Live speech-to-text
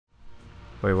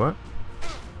Wait, what?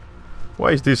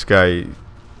 Why is this guy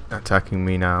attacking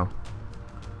me now?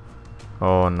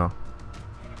 Oh no.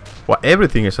 Why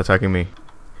everything is attacking me?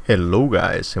 Hello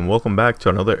guys, and welcome back to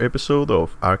another episode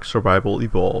of Ark Survival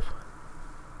Evolved.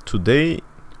 Today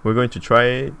we're going to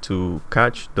try to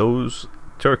catch those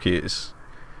turkeys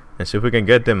and see if we can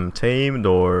get them tamed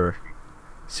or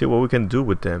see what we can do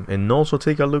with them, and also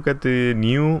take a look at the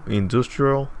new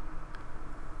industrial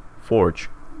forge.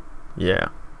 Yeah,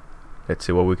 let's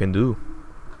see what we can do.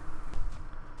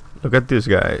 Look at this,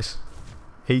 guys.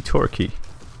 A turkey.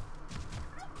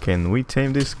 Can we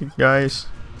tame these guys?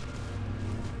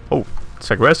 Oh, it's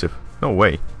aggressive. No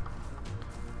way.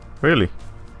 Really?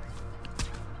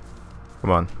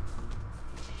 Come on.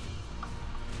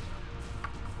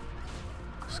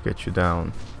 Let's get you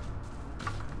down.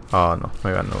 Oh no,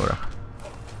 I got Nora.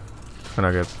 It's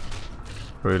gonna get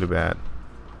really bad.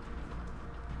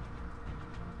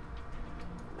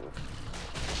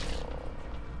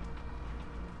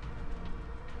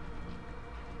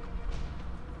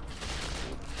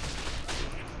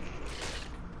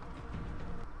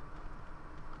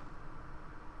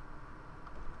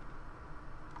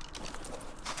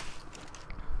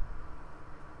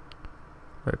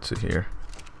 Let's see here.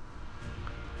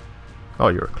 Oh,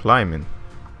 you're climbing.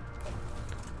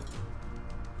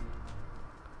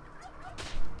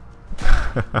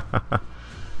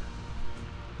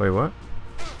 Wait, what?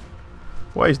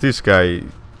 Why is this guy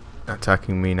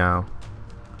attacking me now?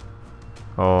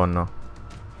 Oh no.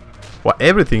 What?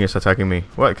 Everything is attacking me.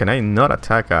 What? Can I not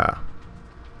attack a...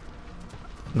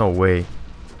 No way.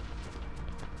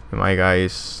 My guy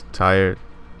is tired.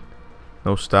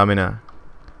 No stamina.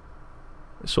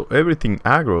 So everything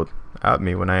aggroed at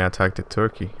me when I attacked the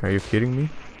turkey. Are you kidding me?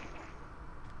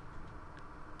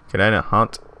 Can I not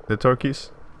hunt the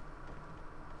turkeys?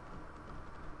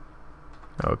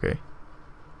 Okay.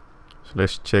 So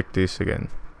let's check this again.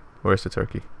 Where's the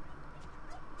turkey?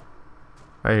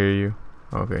 I hear you.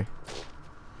 Okay.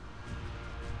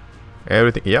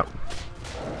 Everything. Yep.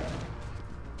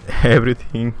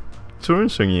 Everything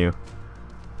turns on you.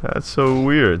 That's so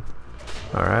weird.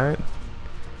 Alright.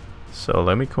 So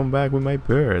let me come back with my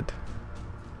bird.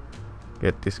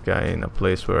 Get this guy in a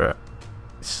place where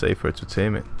it's safer to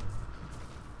tame it.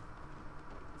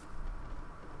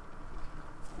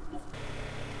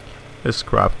 Let's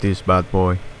craft this bad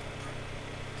boy.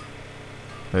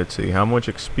 Let's see, how much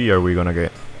XP are we gonna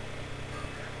get?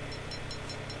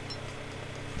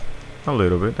 A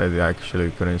little bit. I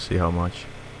actually couldn't see how much.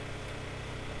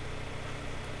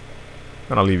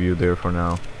 Gonna leave you there for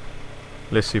now.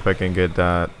 Let's see if I can get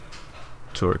that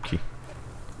turkey.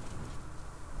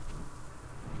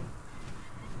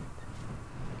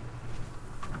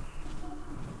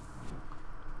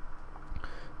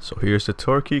 So here's the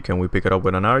turkey. Can we pick it up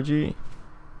with an RG?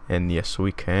 And yes,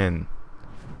 we can.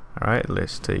 Alright,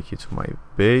 let's take you to my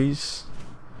base.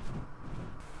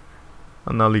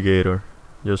 An alligator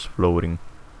just floating.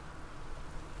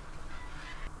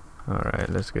 Alright,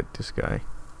 let's get this guy.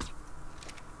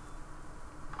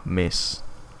 Miss.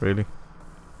 Really?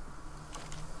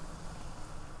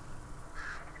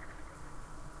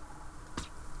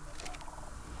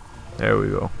 There we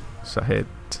go. It's a hit.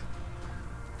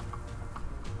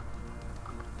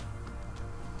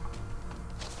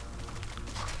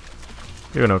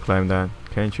 You're gonna climb that,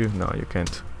 can't you? No, you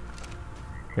can't.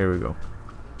 Here we go.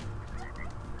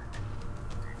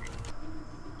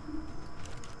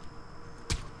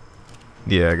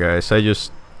 Yeah, guys, I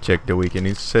just checked the wiki and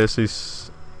it says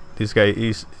this guy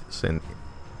isn't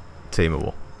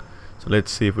tameable. So let's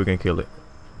see if we can kill it.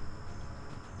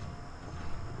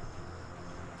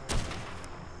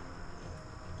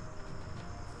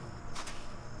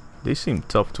 They seem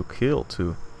tough to kill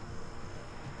too.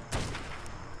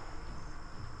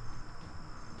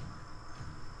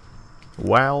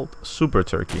 Wild super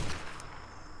turkey.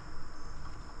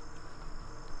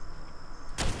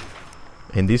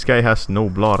 And this guy has no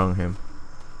blood on him.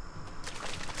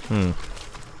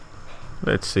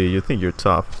 Let's see, you think you're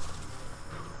tough.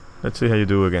 Let's see how you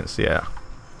do against, yeah.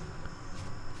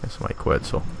 That's my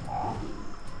Quetzal.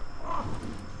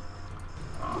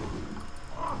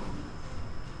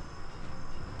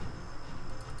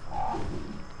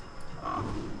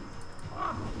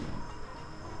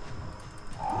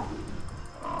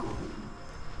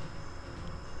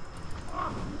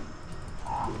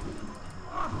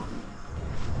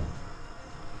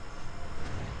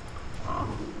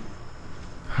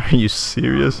 Are you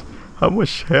serious? How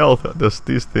much health does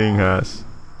this thing has?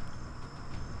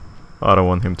 I don't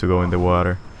want him to go in the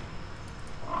water.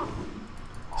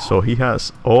 So he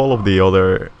has all of the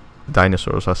other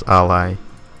dinosaurs as ally,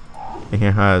 and he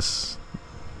has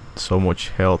so much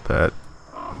health at.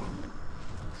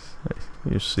 Are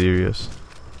you serious?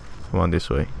 Come on this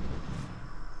way.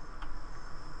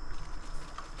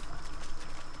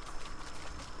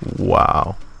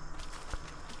 Wow.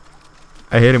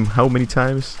 I hit him how many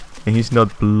times? And he's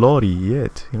not bloody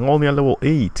yet. I'm only at level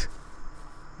 8.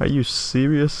 Are you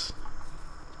serious?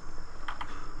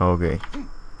 Okay.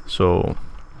 So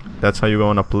that's how you're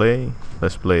gonna play?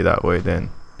 Let's play that way then.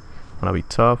 Wanna be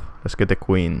tough? Let's get the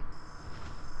queen.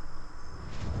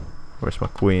 Where's my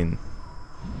queen?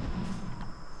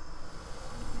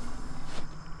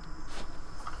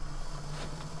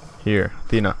 Here,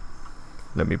 Tina.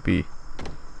 Let me be.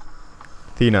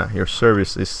 Tina, your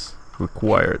service is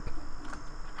required.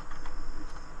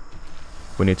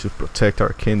 We need to protect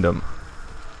our kingdom.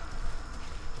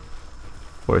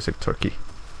 Where is it, Turkey?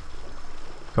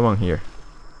 Come on here.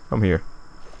 Come here.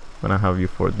 I'm gonna have you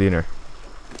for dinner.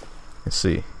 Let's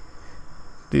see.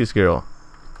 This girl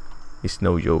is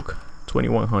no joke.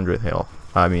 2100 health.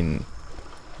 I mean,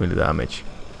 really damage.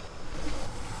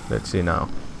 Let's see now.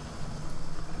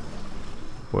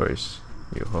 Where is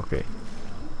you? Okay.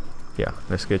 Yeah,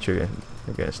 let's get you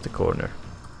against the corner.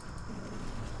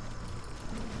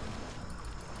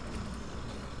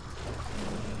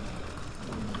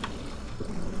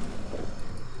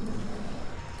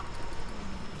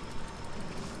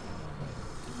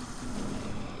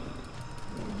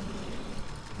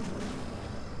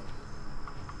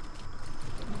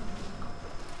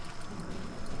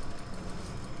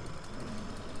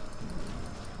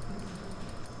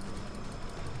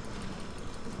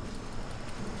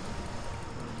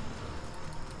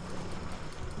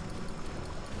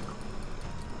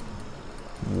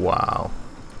 Wow.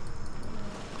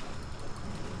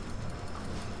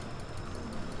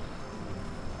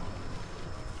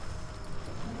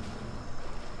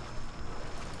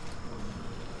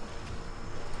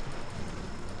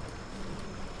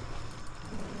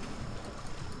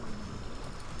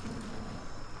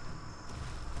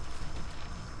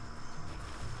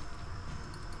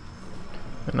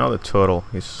 And now the turtle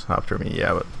is after me.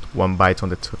 Yeah, but one bite on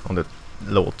the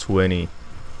level 20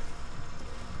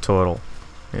 turtle.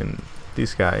 And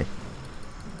this guy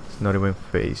is not even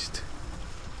phased.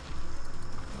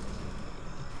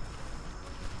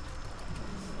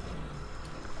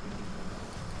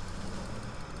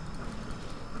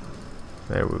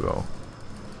 There we go.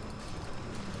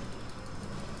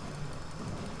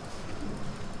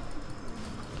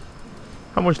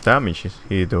 How much damage is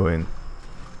he doing?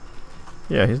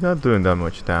 Yeah, he's not doing that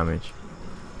much damage,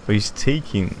 but he's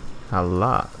taking a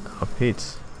lot of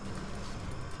hits.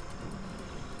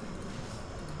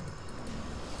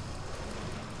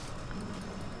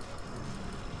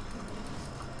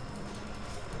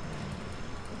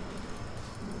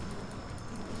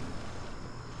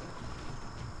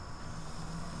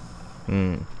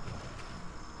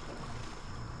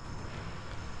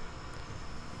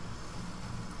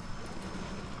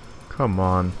 Come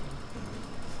on.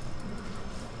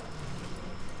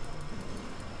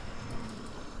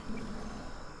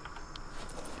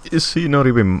 Is he not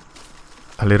even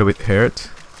a little bit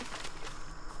hurt?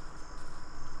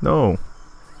 No.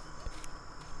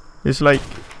 It's like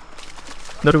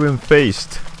not even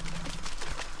phased.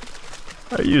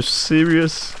 Are you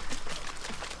serious?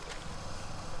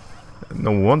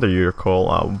 No wonder you're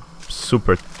called a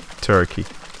super turkey.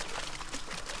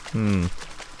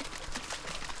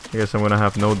 I guess I'm gonna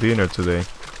have no dinner today.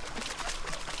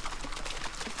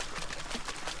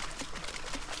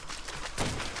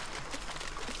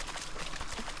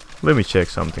 Let me check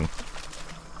something.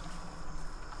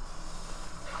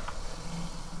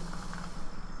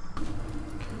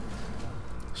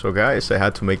 So guys, I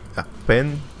had to make a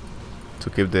pen to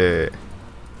keep the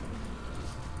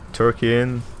turkey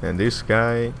in, and this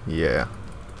guy, yeah.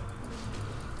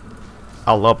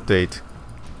 I'll update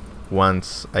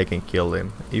once I can kill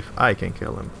him, if I can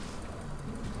kill him.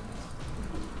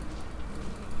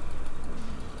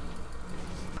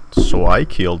 So I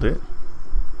killed it,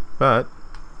 but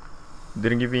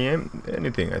didn't give me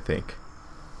anything, I think.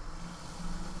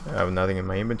 I have nothing in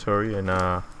my inventory, and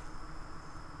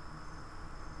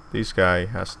this guy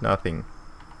has nothing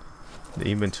in the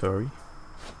inventory,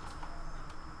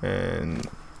 and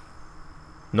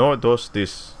nor does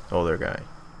this other guy.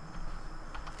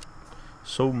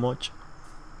 So much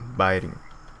biting.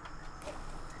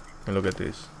 And look at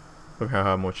this. Look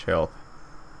how much health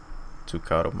took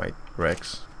out of my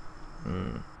Rex.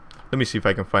 Let me see if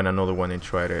I can find another one and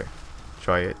try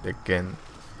it again.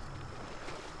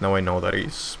 Now I know that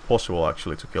it's possible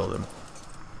actually to kill them.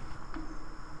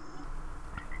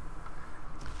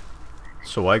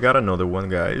 So I got another one,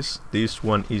 guys. This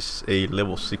one is a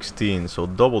level 16, so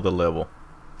double the level.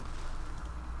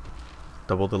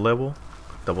 Double the level,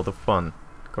 double the fun,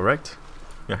 correct?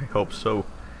 Yeah, I hope so.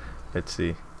 Let's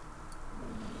see.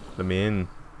 Let me in.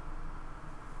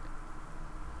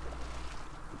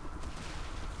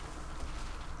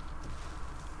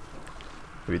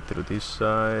 Maybe through this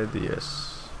side,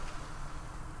 yes.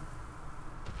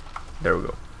 There we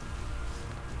go.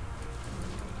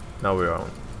 Now we're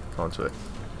onto it.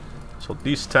 So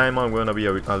this time I'm gonna be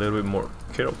a little bit more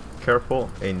careful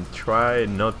and try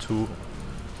not to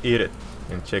eat it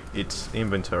and check its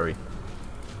inventory.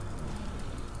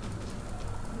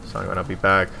 So I'm gonna be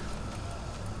back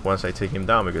once I take him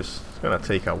down because it's gonna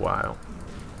take a while.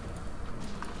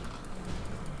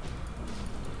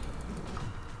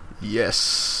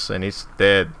 Yes, and it's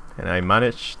dead, and I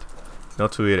managed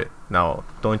not to eat it. Now,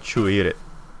 don't you eat it.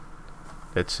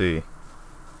 Let's see.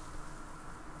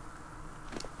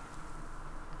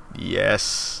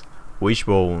 Yes,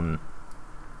 wishbone.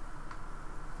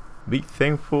 Be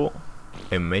thankful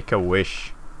and make a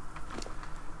wish.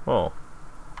 Well,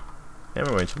 I'm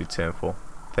going to be thankful.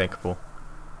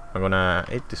 I'm gonna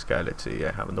eat this guy. Let's see.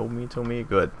 I have no meat on me.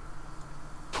 Good.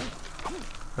 I'm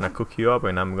gonna cook you up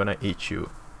and I'm gonna eat you.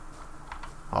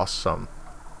 Awesome.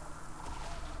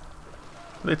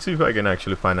 Let's see if I can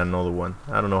actually find another one.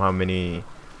 I don't know how many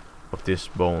of these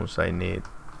bones I need.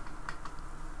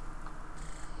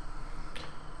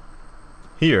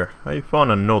 Here, I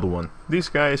found another one. These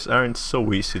guys aren't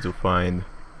so easy to find.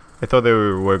 I thought they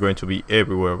were going to be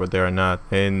everywhere, but they are not.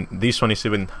 And this one is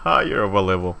even higher of a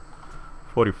level.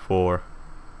 44.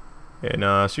 And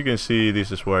as you can see,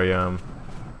 this is where I am.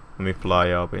 Let me fly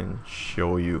up and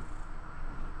show you.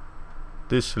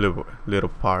 This little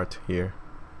part here.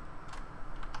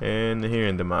 And here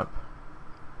in the map.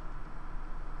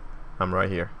 I'm right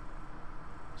here.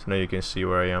 So now you can see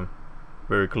where I am.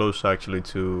 Very close actually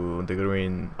to the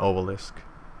green obelisk.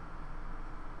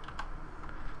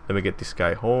 Let me get this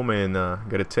guy home and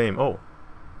get it tame. Oh,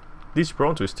 this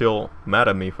Bronto is still mad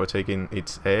at me for taking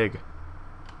its egg.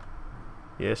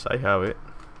 Yes, I have it.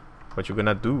 What you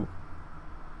gonna do?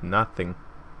 Nothing.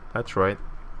 That's right.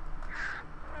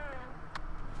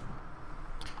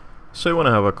 So I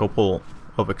wanna have a couple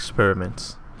of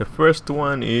experiments. The first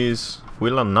one is,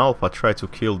 will an alpha try to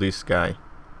kill this guy?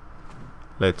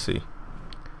 Let's see.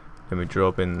 Let me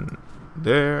drop in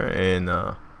there and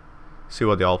see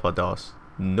what the alpha does.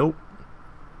 Nope.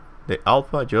 The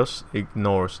alpha just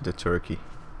ignores the turkey.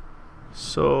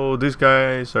 So these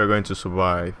guys are going to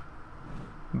survive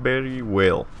very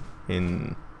well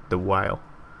in the wild.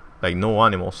 Like no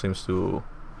animal seems to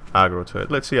aggro to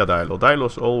it. Let's see a Dilo.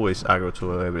 Dilos always aggro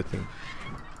to everything.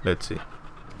 Let's see.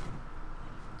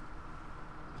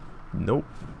 Nope.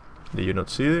 Did you not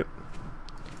see it?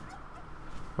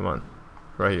 Come on.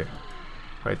 Right here.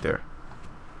 Right there.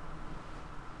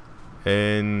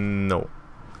 And no.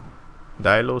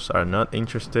 Dilos are not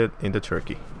interested in the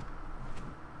turkey.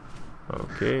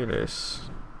 Okay, let's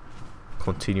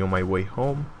continue my way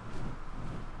home.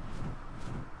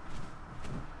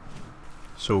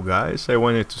 So guys, I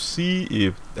wanted to see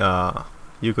if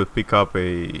you could pick up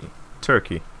a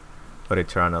turkey or a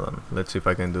pteranodon. Let's see if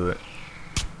I can do it.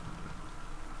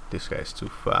 This guy's too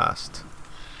fast.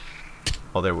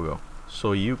 Oh, there we go.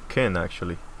 So you can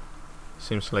actually.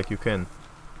 Seems like you can.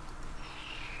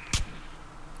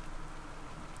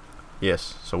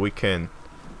 Yes, so we can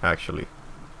actually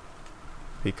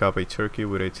pick up a turkey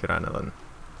with a pteranodon.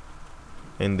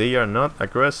 And they are not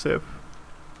aggressive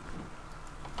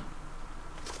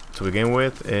to begin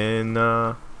with, and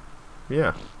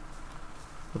yeah,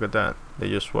 look at that. They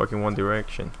just walk in one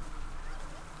direction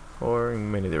or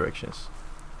in many directions.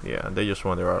 Yeah, they just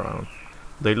wander around.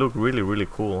 They look really, really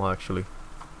cool actually.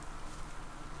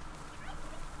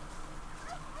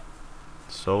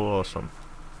 So awesome.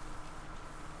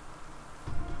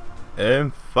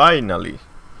 And finally,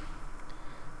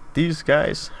 these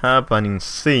guys have an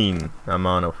insane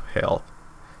amount of health.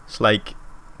 It's like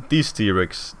this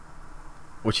T-Rex,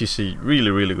 which is a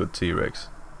really, really good T-Rex,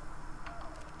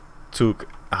 took,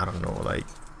 I don't know, like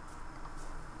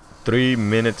 3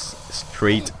 minutes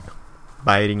straight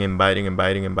biting and biting and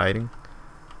biting and biting.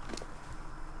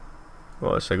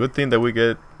 Well, it's a good thing that we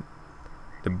get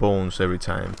the bones every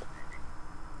time.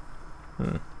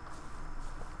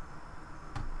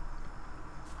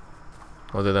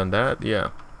 Other than that, yeah.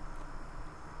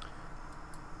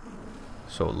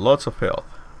 So lots of health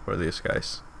for these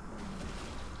guys,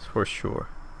 for sure.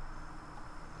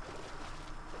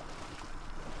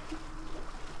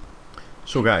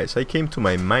 So guys, I came to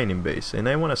my mining base and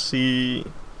I want to see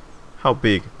how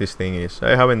big this thing is.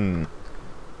 I haven't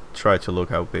try to look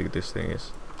how big this thing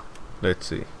is. Let's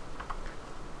see.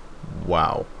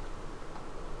 Wow,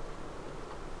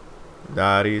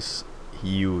 that is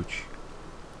huge.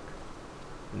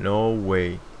 No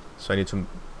way. So I need to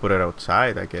put it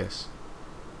outside, I guess.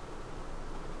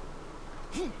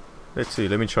 Let's see,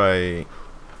 let me try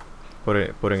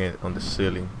putting it on the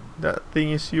ceiling. That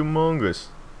thing is humongous.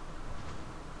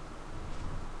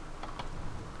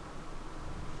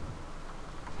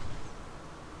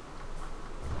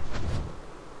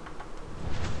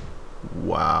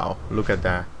 Wow, look at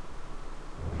that.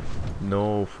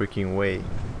 No freaking way.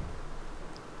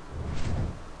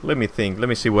 Let me think, let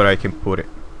me see where I can put it.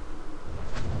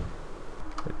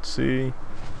 Let's see.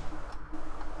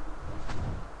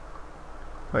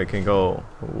 I can go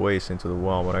ways into the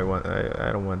wall, but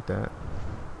I don't want that.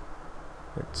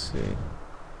 Let's see.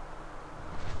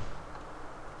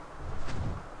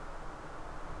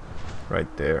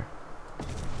 Right there.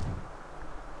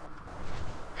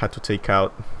 Had to take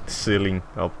out the ceiling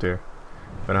up there.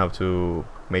 Gonna have to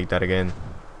make that again.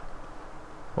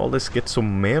 Well, let's get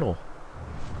some metal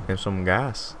and some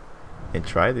gas and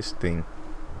try this thing.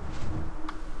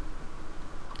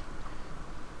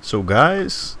 So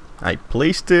guys, I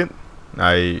placed it,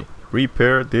 I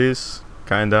repaired this,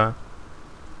 kinda,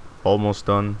 almost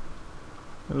done.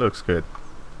 It looks good.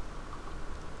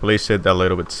 Place it a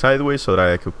little bit sideways so that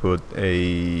I could put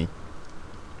a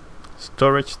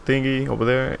storage thingy over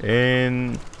there,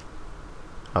 and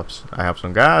I have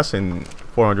some gas and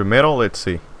 400 metal. Let's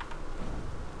see.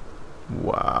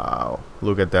 Wow,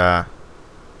 look at that.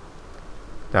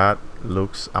 That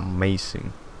looks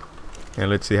amazing.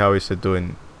 And let's see how is it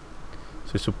doing.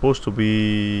 So it's supposed to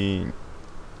be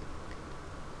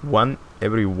one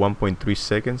every 1.3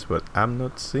 seconds, but I'm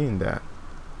not seeing that.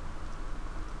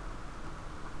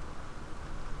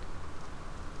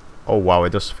 Oh wow, it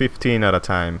does 15 at a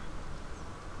time.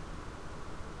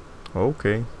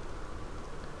 Okay.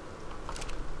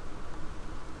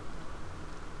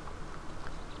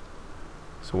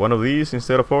 So one of these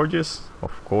instead of forges?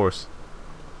 Of course.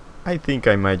 I think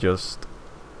I might just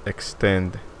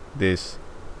extend this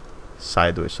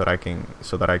sideways so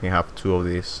that I can have two of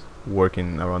these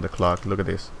working around the clock. Look at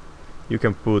this. You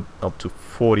can put up to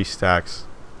 40 stacks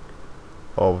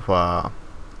of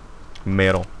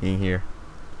metal in here.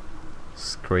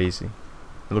 It's crazy.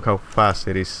 Look how fast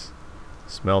it is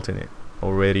smelting it.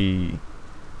 Already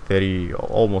 30,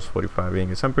 almost 45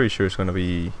 ingots. I'm pretty sure it's gonna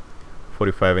be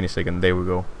 45 any second. There we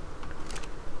go.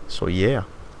 So yeah,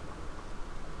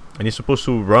 and it's supposed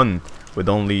to run with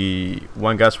only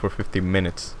one gas for 15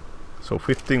 minutes. So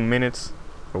 15 minutes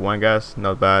for one gas,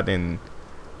 not bad. And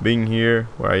being here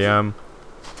where I am,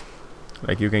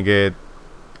 like, you can get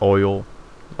oil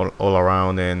all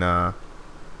around, and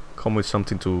come with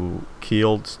something to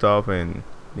kill stuff, and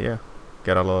yeah,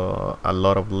 get a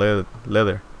lot of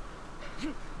leather.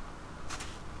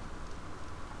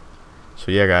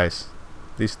 So yeah guys,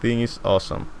 this thing is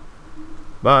awesome.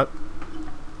 But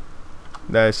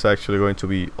that is actually going to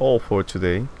be all for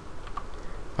today.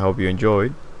 I hope you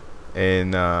enjoyed,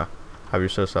 and have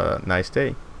yourselves a nice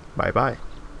day. Bye bye.